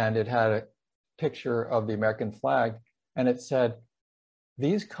 and it had a picture of the American flag, and it said,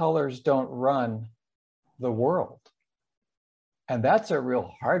 these colors don't run the world. And that's a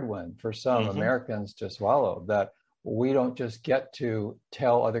real hard one for some Americans to swallow, that we don't just get to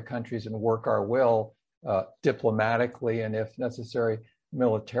tell other countries and work our will diplomatically and, if necessary,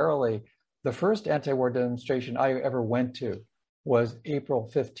 militarily. The first anti-war demonstration I ever went to was April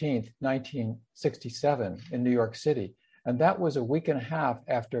 15th, 1967 in New York City. And that was a week and a half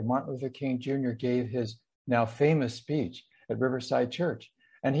after Martin Luther King Jr. gave his now famous speech at Riverside Church.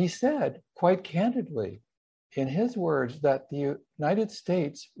 And he said quite candidly, in his words, that the United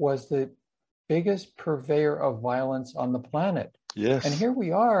States was the biggest purveyor of violence on the planet. Yes. And here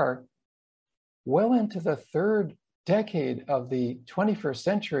we are, well into the third decade of the 21st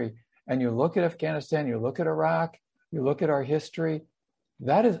century, and you look at Afghanistan, you look at Iraq, you look at our history,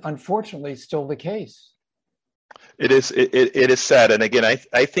 that is unfortunately still the case. It is sad. And again,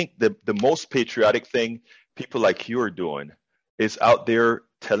 I think the most patriotic thing people like you are doing is out there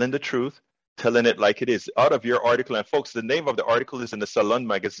telling the truth, telling it like it is. Out of your article, and folks, the name of the article is in the Salon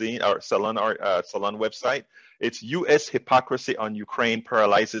magazine, or Salon website. It's U.S. Hypocrisy on Ukraine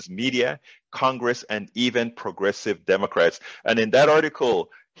Paralyzes Media, Congress, and even Progressive Democrats. And in that article,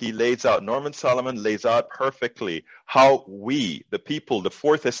 Norman Solomon lays out perfectly how we, the people, the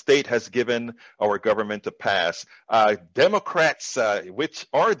Fourth Estate has given our government a pass. Democrats, which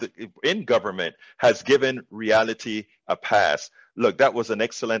are in government, has given reality a pass. Look, that was an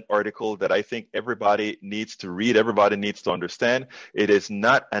excellent article that I think everybody needs to read. Everybody needs to understand. It is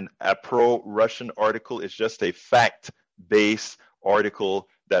not a pro-Russian article. It's just a fact-based article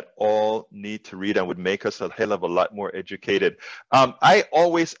that all need to read and would make us a hell of a lot more educated. I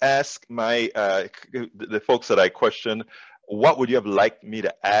always ask the folks that I question, what would you have liked me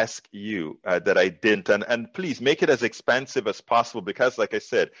to ask you that I didn't? And please make it as expansive as possible, because like I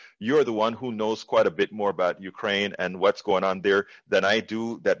said, you're the one who knows quite a bit more about Ukraine and what's going on there than I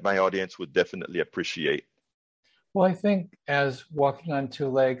do, that my audience would definitely appreciate. Well, I think as walking on two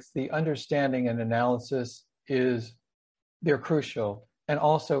legs, the understanding and analysis they're crucial. And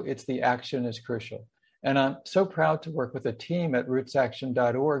also it's the action is crucial. And I'm so proud to work with a team at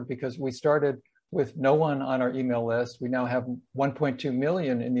rootsaction.org, because we started with no one on our email list. We now have 1.2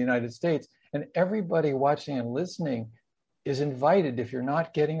 million in the United States, and everybody watching and listening is invited. If you're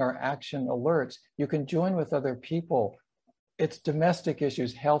not getting our action alerts, you can join with other people. It's domestic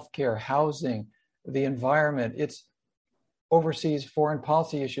issues, healthcare, housing, the environment. It's overseas foreign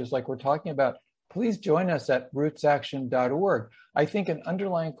policy issues like we're talking about. Please join us at rootsaction.org. I think an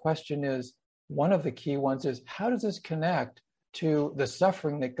underlying question is, one of the key ones is, how does this connect to the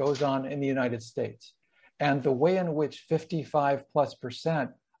suffering that goes on in the United States and the way in which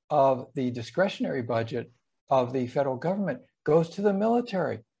 55+% of the discretionary budget of the federal government goes to the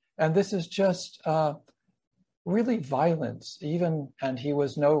military? And this is just really violence, and he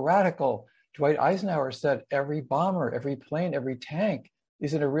was no radical. Dwight Eisenhower said every bomber, every plane, every tank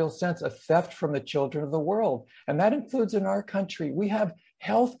is in a real sense a theft from the children of the world. And that includes in our country. We have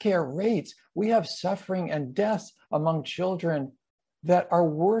healthcare rates, we have suffering and deaths among children that are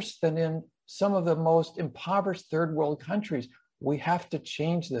worse than in some of the most impoverished third world countries. We have to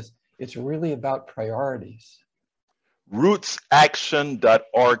change this. It's really about priorities.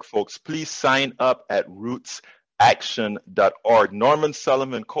 Rootsaction.org, folks. Please sign up at rootsaction.org. Norman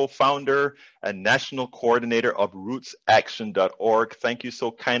Solomon, co-founder and national coordinator of rootsaction.org. Thank you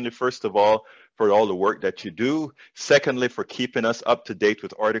so kindly, first of all, for all the work that you do. Secondly, for keeping us up to date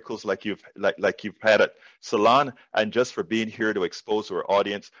with articles like you've had at Salon, and just for being here to expose our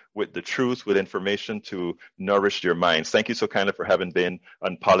audience with the truth, with information to nourish their minds. Thank you so kindly for having been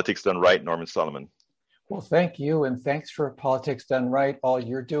on Politics Done Right, Norman Solomon. Well, thank you, and thanks for Politics Done Right, all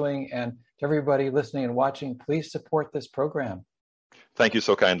you're doing. And to everybody listening and watching, please support this program. Thank you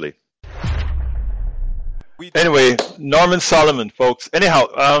so kindly. Anyway, Norman Solomon, folks.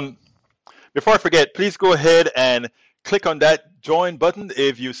 Anyhow, before I forget, please go ahead and click on that join button.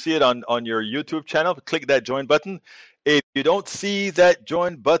 If you see it on your YouTube channel, click that join button. If you don't see that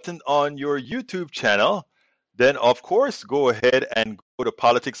join button on your YouTube channel, then of course, go ahead and go to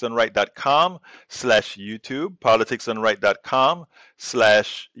politicsdoneright.com/YouTube,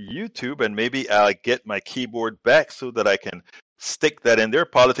 politicsdoneright.com/YouTube, and maybe I'll get my keyboard back so that I can stick that in there,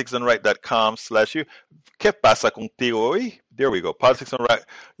 politicsdoneright.com/you. ¿Qué pasa contigo hoy? There we go, Politics Done Right.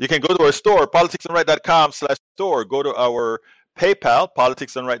 You can go to our store, politicsdoneright.com/store. Go to our PayPal,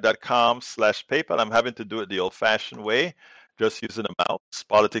 politicsdoneright.com/PayPal. I'm having to do it the old-fashioned way, just using a mouse,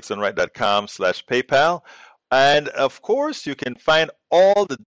 politicsdoneright.com/PayPal. And of course, you can find all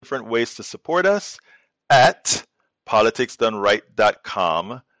the different ways to support us at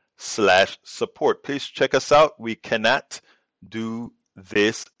politicsdoneright.com/support. Please check us out. We cannot do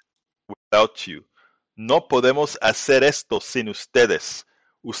this without you. No podemos hacer esto sin ustedes.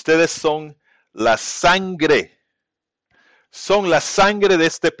 Ustedes son la sangre. Son la sangre de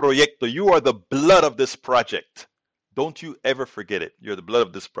este proyecto. You are the blood of this project. Don't you ever forget it. You're the blood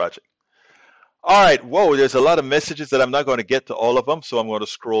of this project. All right. Whoa, there's a lot of messages that I'm not going to get to all of them, so I'm going to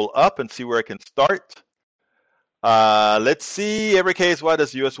scroll up and see where I can start. Let's see. Every case, why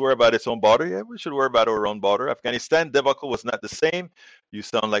does the U.S. worry about its own border? Yeah, we should worry about our own border. Afghanistan debacle was not the same. You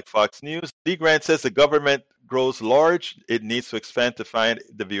sound like Fox News. D. Grant says the government grows large. It needs to expand to find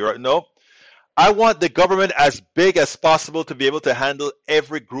the bureau. No. I want the government as big as possible to be able to handle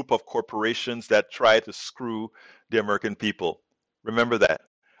every group of corporations that try to screw the American people. Remember that.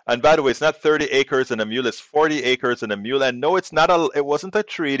 And by the way, it's not 30 acres and a mule, it's 40 acres and a mule. And no, it wasn't a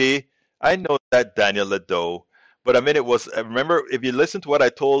treaty. I know that, Daniel Ledoux. But I mean, remember, if you listen to what I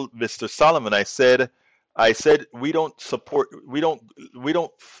told Mr. Solomon, I said we don't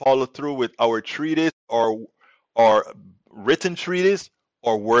follow through with our treaties or written treaties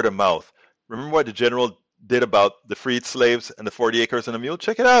or word of mouth. Remember what the general did about the freed slaves and the 40 acres and a mule?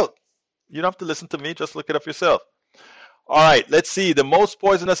 Check it out. You don't have to listen to me, just look it up yourself. All right, let's see. The most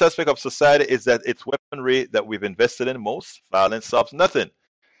poisonous aspect of society is that it's weaponry that we've invested in. Most violence solves nothing.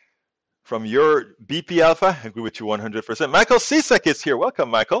 From your BP Alpha, I agree with you 100%. Michael Cisak is here. Welcome,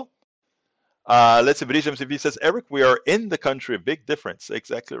 Michael. Let's see. British MCP says, Eric, we are in the country. Big difference.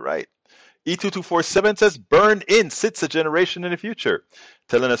 Exactly right. E2247 says, burn in sits a generation in the future.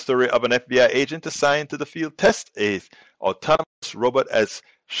 Telling a story of an FBI agent assigned to the field test a autonomous robot as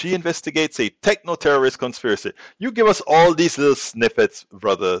she investigates a techno-terrorist conspiracy. You give us all these little snippets,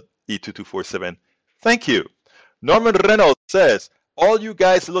 brother E2247. Thank you. Norman Reynolds says, all you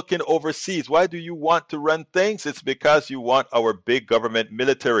guys looking overseas, why do you want to run things? It's because you want our big government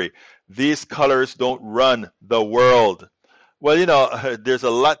military. These colors don't run the world. Well, you know, there's a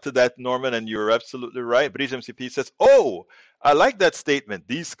lot to that, Norman, and you're absolutely right. British MCP says, oh, I like that statement.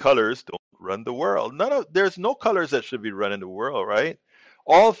 These colors don't run the world. There's no colors that should be running the world, right?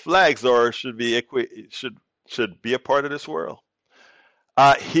 All flags should be a part of this world.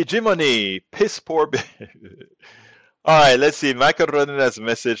 Hegemony, piss poor. All right, let's see. Michael Rodin has a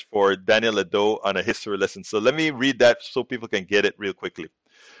message for Daniel Ledoux on a history lesson. So let me read that so people can get it real quickly.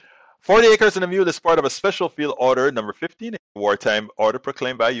 40 acres and a mule is part of a special field order number 15, a wartime order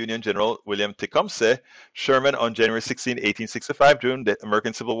proclaimed by Union General William Tecumseh Sherman on January 16, 1865, during the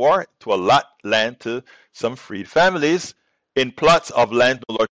American Civil War, to allot land to some freed families in plots of land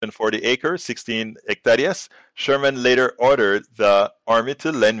no larger than 40 acres, 16 hectares. Sherman later ordered the Army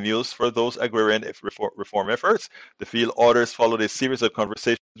to lend mules for those agrarian reform efforts. The field orders followed a series of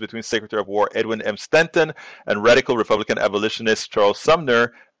conversations between Secretary of War Edwin M. Stanton and radical Republican abolitionist Charles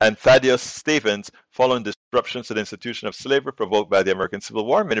Sumner and Thaddeus Stevens, following disruptions to the institution of slavery provoked by the American Civil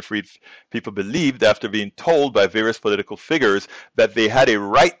War. Many freed people believed, after being told by various political figures that they had a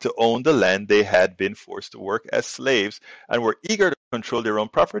right to own the land they had been forced to work as slaves, and were eager to control their own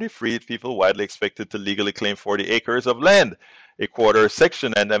property. Freed people widely expected to legally claim 40 acres of land, a quarter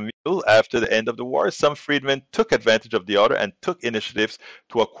section and a mule. After the end of the war, some freedmen took advantage of the order and took initiatives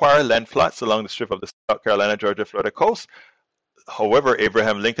to acquire land plots along the strip of the South Carolina, Georgia, Florida coast. However,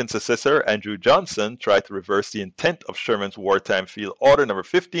 Abraham Lincoln's successor, Andrew Johnson, tried to reverse the intent of Sherman's wartime field order number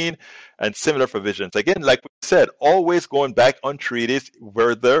 15 and similar provisions. Again, like we said, always going back on treaties,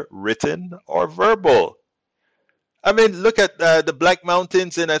 whether written or verbal. I mean, look at the Black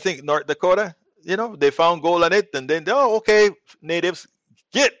Mountains in, I think, North Dakota. You know, they found gold on it, and then, okay, natives,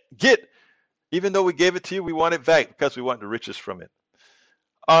 get. Even though we gave it to you, we want it back because we want the riches from it.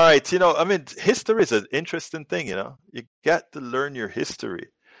 All right, you know, I mean, history is an interesting thing, you know. You got to learn your history.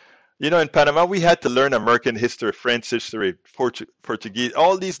 You know, in Panama, we had to learn American history, French history, Portuguese,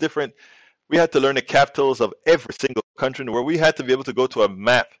 all these different, we had to learn the capitals of every single country in the world. We had to be able to go to a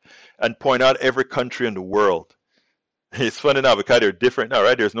map and point out every country in the world. It's funny now because they're different now,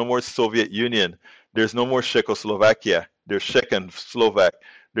 right? There's no more Soviet Union. There's no more Czechoslovakia. There's Czech and Slovak.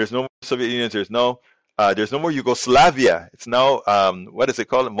 There's no more Soviet Union. There's no more Yugoslavia. It's now, what is it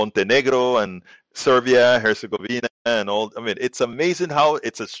called? Montenegro and Serbia, Herzegovina, and all. I mean, it's amazing how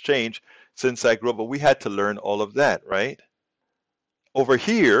it's changed since I grew up, but we had to learn all of that, right? Over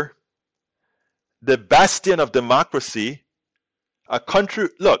here, the bastion of democracy, a country,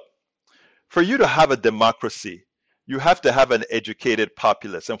 look, for you to have a democracy, you have to have an educated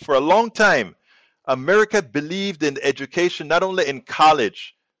populace. And for a long time, America believed in education, not only in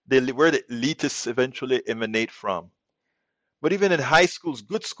college, where the elitists eventually emanate from, but even in high schools,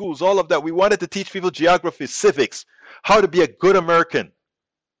 good schools, all of that. We wanted to teach people geography, civics, how to be a good American.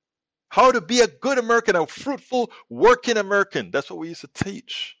 How to be a good American, a fruitful, working American. That's what we used to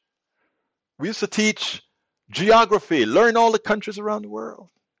teach. We used to teach geography, learn all the countries around the world.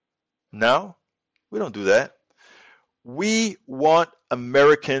 Now, we don't do that. We want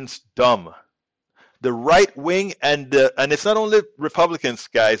Americans dumb. The right wing and it's not only Republicans,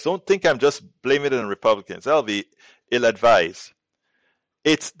 guys. Don't think I'm just blaming it on Republicans. I'll be ill-advised.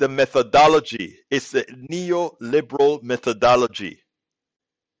 It's the methodology. It's the neoliberal methodology.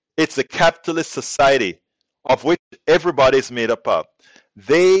 It's a capitalist society of which everybody is made up of.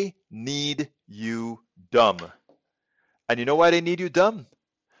 They need you dumb. And you know why they need you dumb?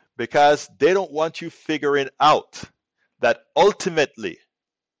 Because they don't want you figuring out that ultimately,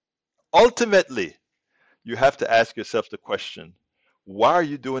 you have to ask yourself the question, why are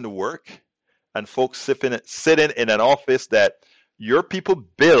you doing the work? And folks sitting in an office that your people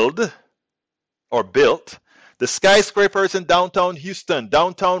built, the skyscrapers in downtown Houston,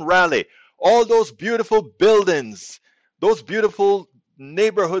 downtown Raleigh, all those beautiful buildings, those beautiful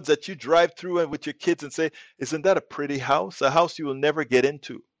neighborhoods that you drive through and with your kids and say, isn't that a pretty house? A house you will never get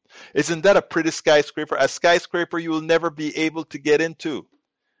into. Isn't that a pretty skyscraper? A skyscraper you will never be able to get into.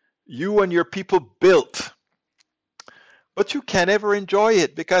 You and your people built. But you can't ever enjoy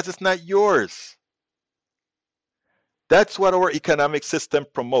it because it's not yours. That's what our economic system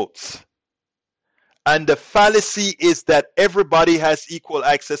promotes. And the fallacy is that everybody has equal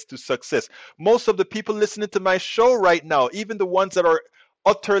access to success. Most of the people listening to my show right now, even the ones that are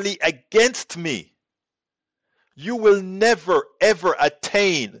utterly against me, you will never ever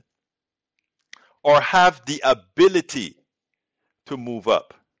attain or have the ability to move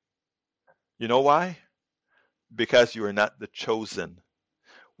up. You know why? Because you are not the chosen.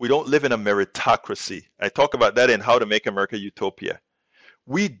 We don't live in a meritocracy. I talk about that in How to Make America Utopia.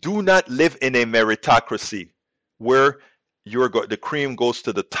 We do not live in a meritocracy where the cream goes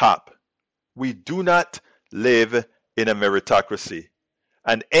to the top. We do not live in a meritocracy.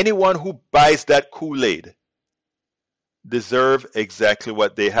 And anyone who buys that Kool-Aid deserve exactly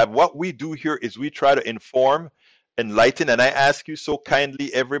what they have. What we do here is we try to inform, enlighten, and I ask you so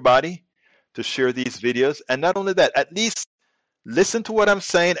kindly, everybody, to share these videos. And not only that, at least listen to what I'm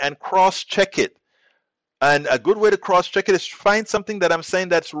saying and cross-check it. And a good way to cross-check it is find something that I'm saying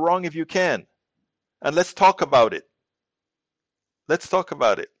that's wrong if you can. And let's talk about it. Let's talk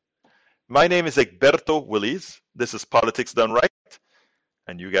about it. My name is Egberto Willies. This is Politics Done Right.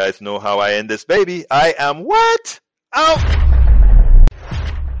 And you guys know how I end this baby. I am what? Out!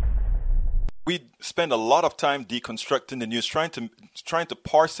 We spend a lot of time deconstructing the news, trying to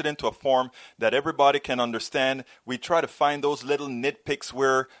parse it into a form that everybody can understand. We try to find those little nitpicks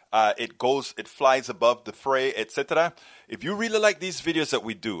where it flies above the fray, etc. If you really like these videos that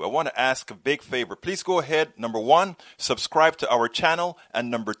we do, I want to ask a big favor. Please go ahead, number 1, subscribe to our channel,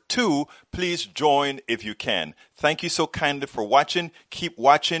 and number 2, please join if you can. Thank you so kindly for watching. Keep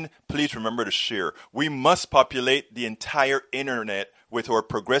watching. Please remember to share. We must populate the entire internet with our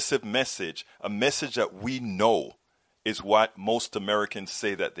progressive message, a message that we know is what most Americans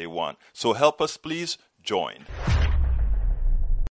say that they want. So help us, please join.